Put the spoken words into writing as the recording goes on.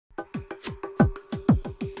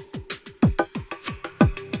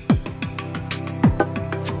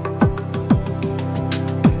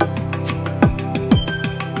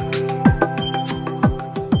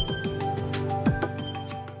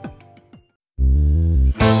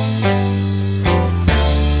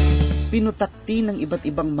Pinutakti ng iba't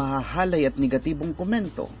ibang mahahalay at negatibong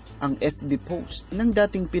komento ang FB post ng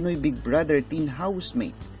dating Pinoy Big Brother teen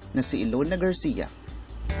housemate na si Ylona Garcia.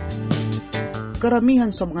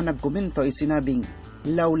 Karamihan sa mga nagkomento ay sinabing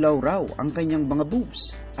lawlaw raw ang kanyang mga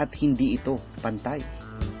boobs at hindi ito pantay.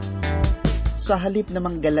 Sa halip na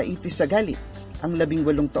manggalaiti sa galit, ang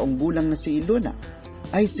 18 taong gulang na si Ylona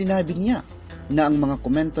ay sinabi niya na ang mga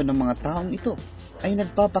komento ng mga taong ito ay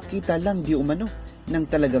nagpapakita lang di umano ng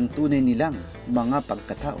talagang tunay nilang mga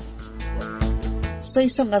pagkatao. Sa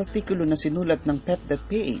isang artikulo na sinulat ng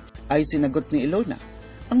pep.ph ay sinagot ni Ylona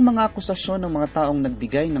ang mga akusasyon ng mga taong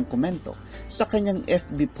nagbigay ng komento sa kanyang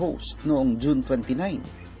FB post noong June 29.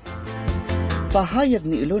 Pahayag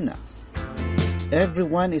ni Ylona,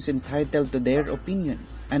 "Everyone is entitled to their opinion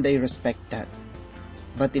and I respect that.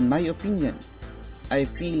 But in my opinion, I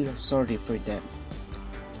feel sorry for them.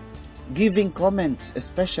 Giving comments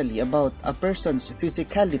especially about a person's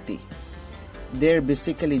physicality, they're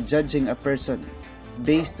basically judging a person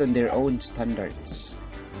based on their own standards.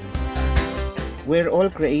 We're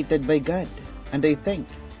all created by God, and I think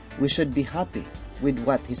we should be happy with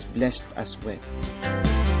what He's blessed us with.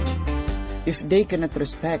 If they cannot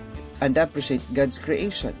respect and appreciate God's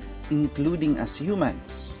creation, including us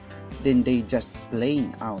humans, then they just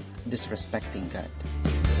plain out disrespecting God.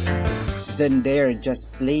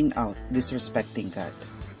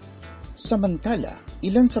 Samantala,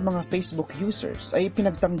 ilan sa mga Facebook users ay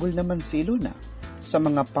pinagtanggol naman si Ylona sa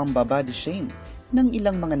mga pambabody shame ng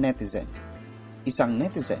ilang mga netizen. Isang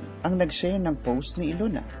netizen ang nag-share ng post ni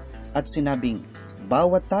Ylona at sinabing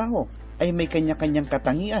bawat tao ay may kanya-kanyang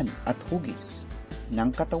katangian at hugis ng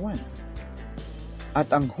katawan. At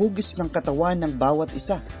ang hugis ng katawan ng bawat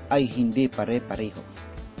isa ay hindi pare-pareho.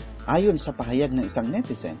 Ayon sa pahayag ng isang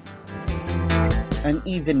netizen, an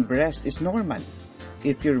even breast is normal.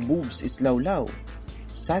 If your boobs is lawlaw,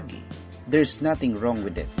 saggy, there's nothing wrong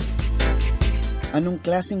with it. Anong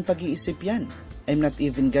klaseng pag-iisip yan? I'm not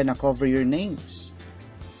even gonna cover your names.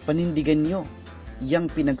 Panindigan nyo, yang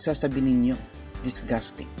pinagsasabi ninyo,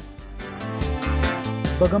 disgusting."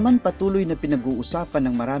 Bagaman patuloy na pinag-uusapan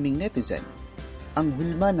ng maraming netizen, ang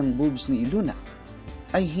hulma ng boobs ni Ylona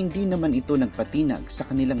ay hindi naman ito nagpatinag sa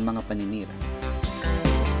kanilang mga paninira.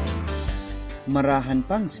 Marahan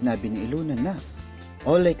pang sinabi ni Ylona na,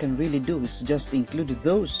 "All I can really do is just include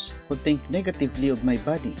those who think negatively of my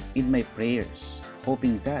body in my prayers,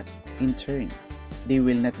 hoping that, in turn, they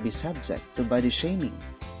will not be subject to body shaming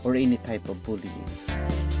or any type of bullying.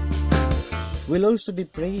 We'll also be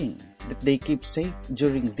praying that they keep safe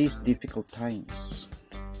during these difficult times."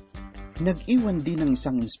 Nag-iwan din ng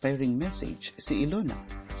isang inspiring message si Ylona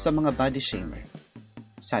sa mga body shamer.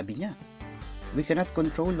 Sabi niya, "We cannot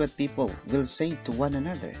control what people will say to one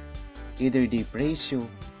another. Either they praise you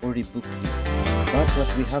or rebuke you. But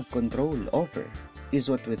what we have control over is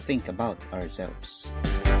what we think about ourselves.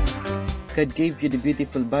 God gave you the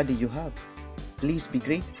beautiful body you have. Please be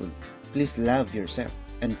grateful. Please love yourself.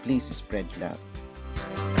 And please spread love."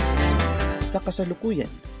 Sa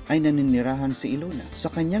kasalukuyan ay naninirahan si Ylona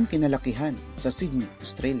sa kanyang kinalakihan sa Sydney,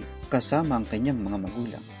 Australia, kasama ang kanyang mga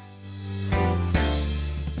magulang.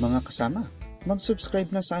 Mga kasama,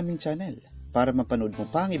 mag-subscribe na sa aming channel para mapanood mo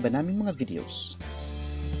pa ang iba naming mga videos.